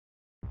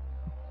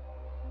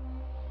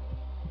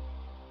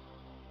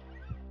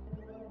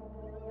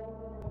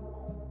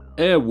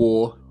Air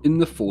War in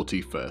the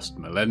 41st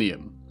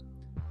Millennium.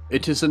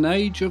 It is an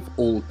age of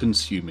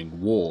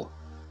all-consuming war.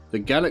 The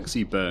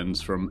galaxy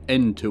burns from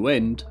end to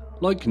end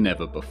like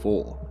never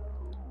before.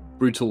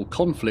 Brutal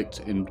conflict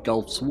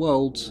engulfs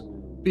worlds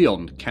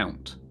beyond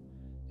count.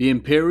 The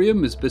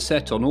Imperium is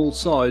beset on all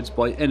sides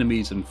by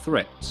enemies and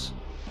threats.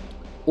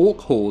 Orc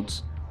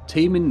hordes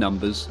teem in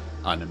numbers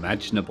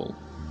unimaginable.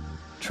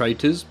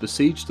 Traitors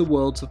besiege the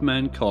worlds of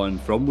mankind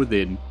from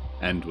within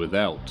and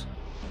without.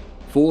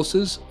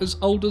 Forces as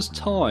old as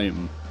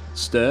time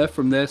stir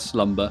from their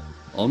slumber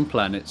on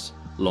planets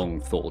long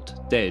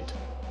thought dead.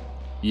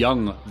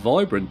 Young,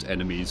 vibrant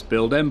enemies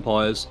build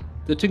empires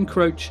that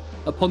encroach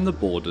upon the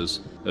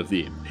borders of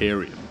the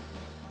Imperium.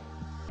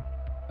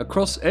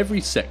 Across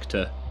every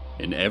sector,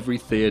 in every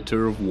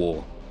theatre of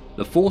war,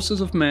 the forces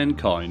of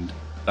mankind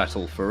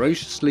battle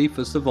ferociously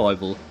for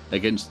survival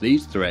against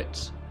these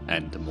threats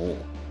and more.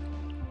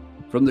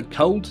 From the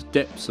cold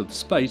depths of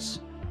space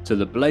to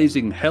the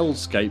blazing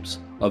hellscapes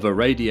of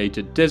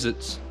irradiated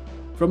deserts,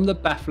 from the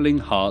baffling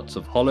hearts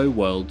of hollow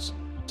worlds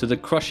to the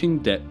crushing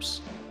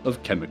depths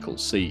of chemical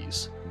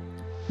seas.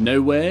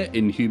 Nowhere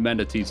in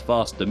humanity's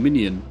vast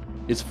dominion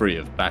is free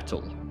of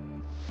battle.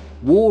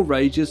 War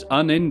rages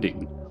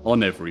unending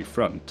on every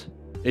front.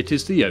 It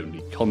is the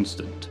only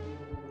constant.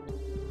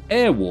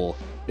 Air war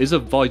is a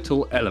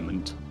vital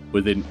element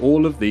within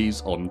all of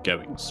these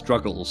ongoing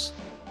struggles.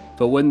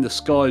 For when the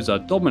skies are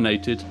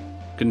dominated,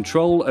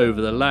 control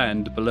over the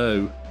land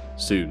below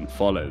soon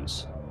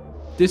follows.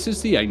 This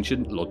is the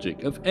ancient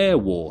logic of air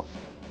war,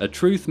 a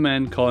truth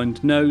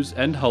mankind knows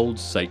and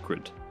holds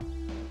sacred.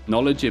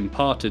 Knowledge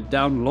imparted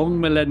down long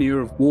millennia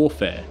of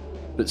warfare,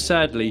 but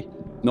sadly,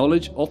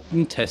 knowledge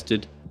often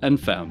tested and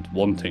found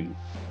wanting.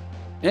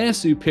 Air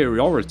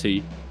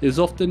superiority is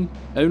often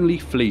only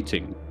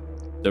fleeting.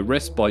 The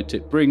respite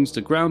it brings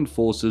to ground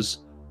forces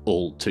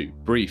all too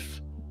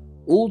brief.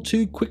 All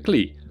too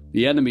quickly,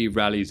 the enemy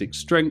rallies its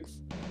strength,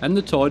 and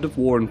the tide of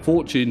war and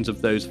fortunes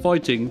of those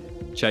fighting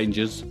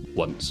changes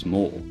once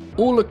more.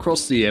 All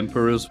across the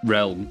Emperor's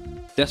realm,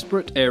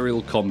 desperate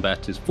aerial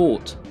combat is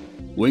fought.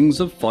 Wings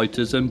of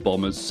fighters and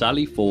bombers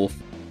sally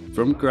forth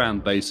from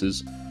ground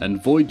bases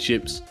and void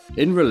ships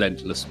in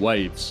relentless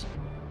waves,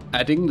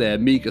 adding their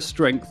meagre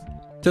strength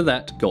to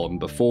that gone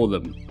before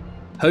them,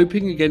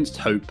 hoping against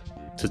hope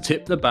to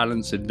tip the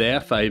balance in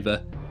their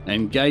favour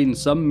and gain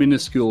some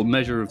minuscule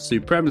measure of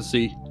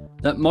supremacy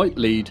that might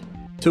lead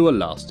to a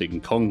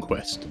lasting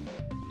conquest.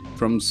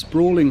 From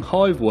sprawling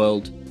hive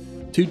world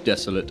to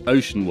desolate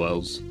ocean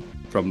worlds,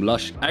 from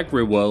lush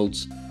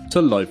agri-worlds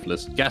to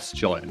lifeless gas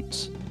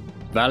giants,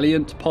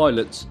 valiant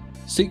pilots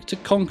seek to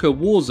conquer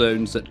war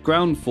zones that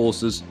ground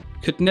forces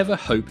could never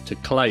hope to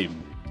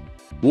claim.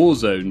 War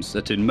zones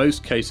that in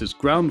most cases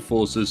ground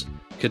forces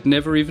could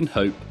never even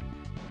hope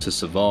to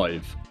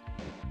survive.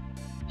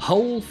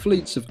 Whole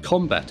fleets of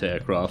combat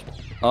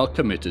aircraft are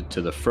committed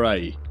to the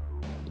fray.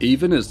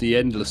 Even as the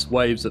endless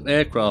waves of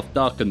aircraft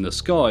darken the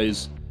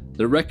skies,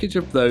 the wreckage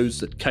of those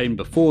that came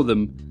before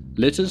them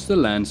litters the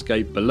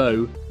landscape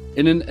below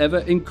in an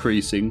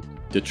ever-increasing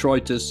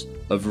detritus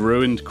of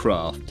ruined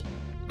craft,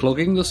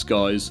 clogging the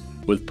skies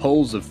with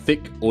pools of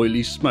thick,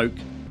 oily smoke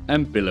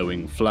and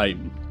billowing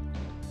flame.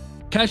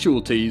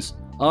 Casualties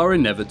are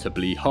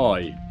inevitably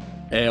high.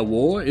 Air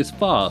war is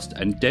fast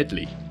and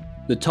deadly.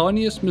 The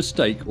tiniest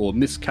mistake or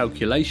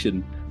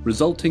miscalculation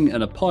resulting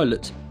in a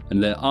pilot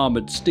and their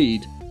armoured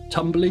steed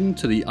tumbling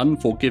to the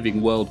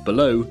unforgiving world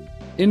below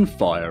in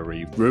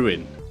fiery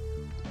ruin.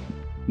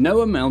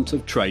 No amount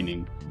of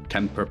training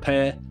can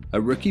prepare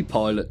a rookie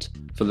pilot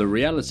for the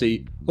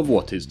reality of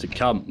what is to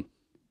come.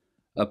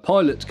 A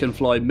pilot can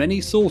fly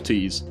many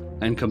sorties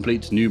and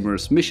complete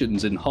numerous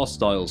missions in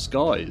hostile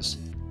skies,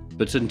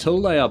 but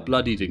until they are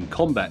bloodied in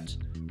combat,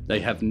 they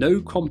have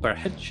no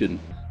comprehension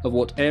of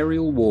what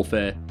aerial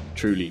warfare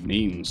truly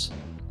means.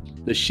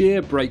 The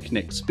sheer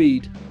breakneck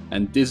speed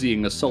and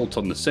dizzying assault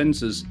on the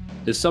sensors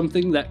is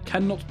something that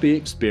cannot be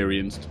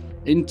experienced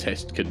in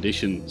test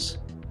conditions.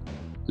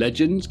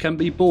 Legends can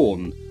be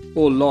born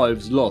or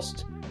lives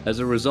lost as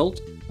a result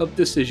of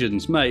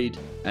decisions made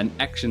and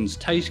actions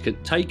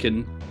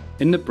taken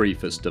in the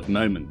briefest of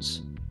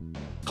moments.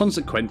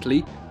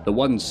 Consequently, the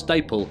one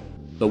staple,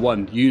 the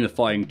one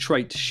unifying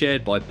trait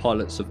shared by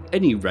pilots of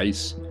any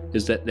race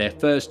is that their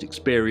first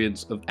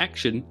experience of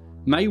action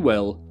may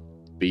well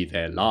be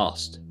their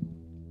last.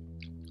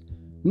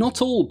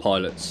 Not all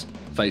pilots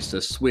face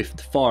a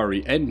swift,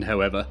 fiery end,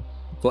 however.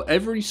 For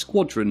every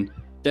squadron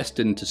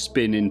destined to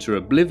spin into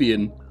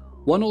oblivion,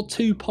 one or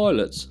two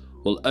pilots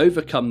will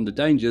overcome the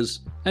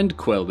dangers and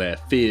quell their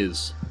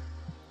fears.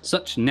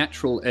 Such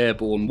natural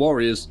airborne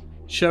warriors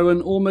show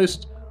an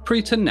almost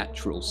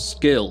preternatural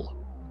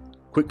skill,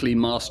 quickly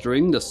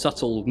mastering the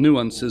subtle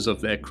nuances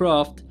of their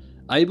craft,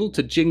 able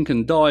to jink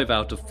and dive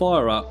out of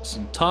fire arcs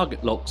and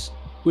target locks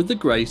with the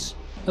grace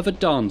of a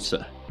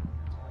dancer.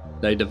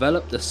 They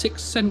develop a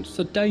sixth sense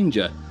for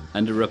danger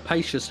and a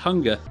rapacious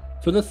hunger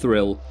for the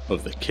thrill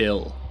of the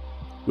kill.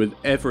 With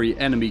every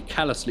enemy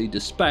callously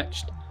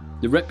dispatched,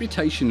 the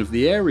reputation of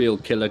the aerial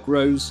killer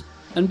grows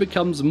and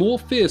becomes more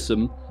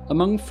fearsome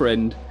among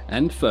friend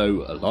and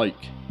foe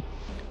alike,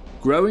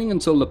 growing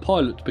until the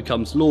pilot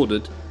becomes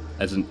lauded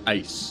as an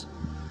ace.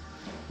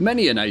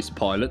 Many an ace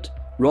pilot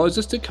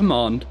rises to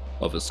command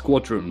of a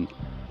squadron,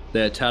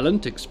 their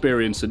talent,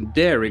 experience and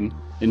daring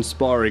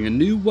inspiring a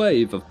new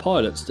wave of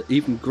pilots to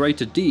even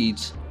greater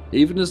deeds,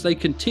 even as they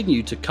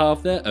continue to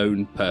carve their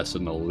own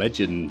personal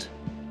legend.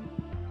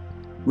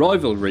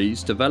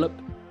 Rivalries develop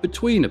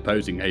between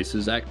opposing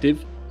aces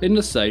active in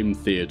the same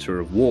theatre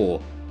of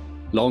war.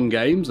 Long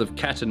games of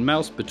cat and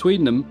mouse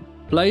between them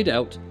played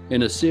out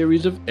in a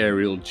series of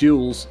aerial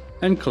duels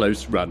and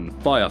close-run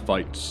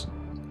firefights.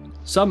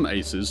 Some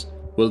aces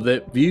will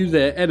view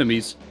their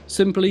enemies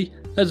simply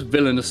as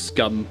villainous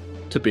scum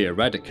to be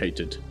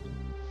eradicated.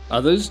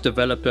 Others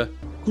develop a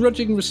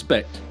grudging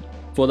respect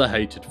for the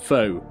hated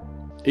foe,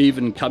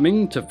 even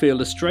coming to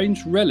feel a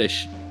strange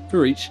relish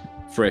for each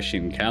fresh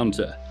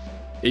encounter,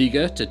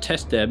 eager to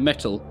test their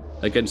mettle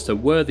against a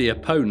worthy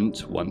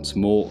opponent once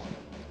more.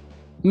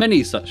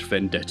 Many such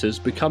vendettas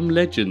become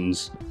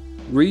legends,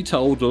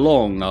 retold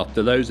long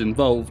after those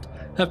involved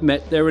have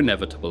met their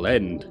inevitable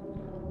end.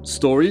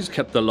 Stories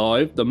kept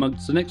alive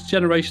amongst the next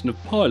generation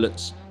of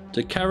pilots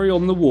to carry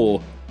on the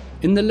war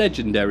in the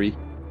legendary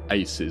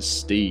Ace's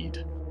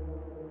steed.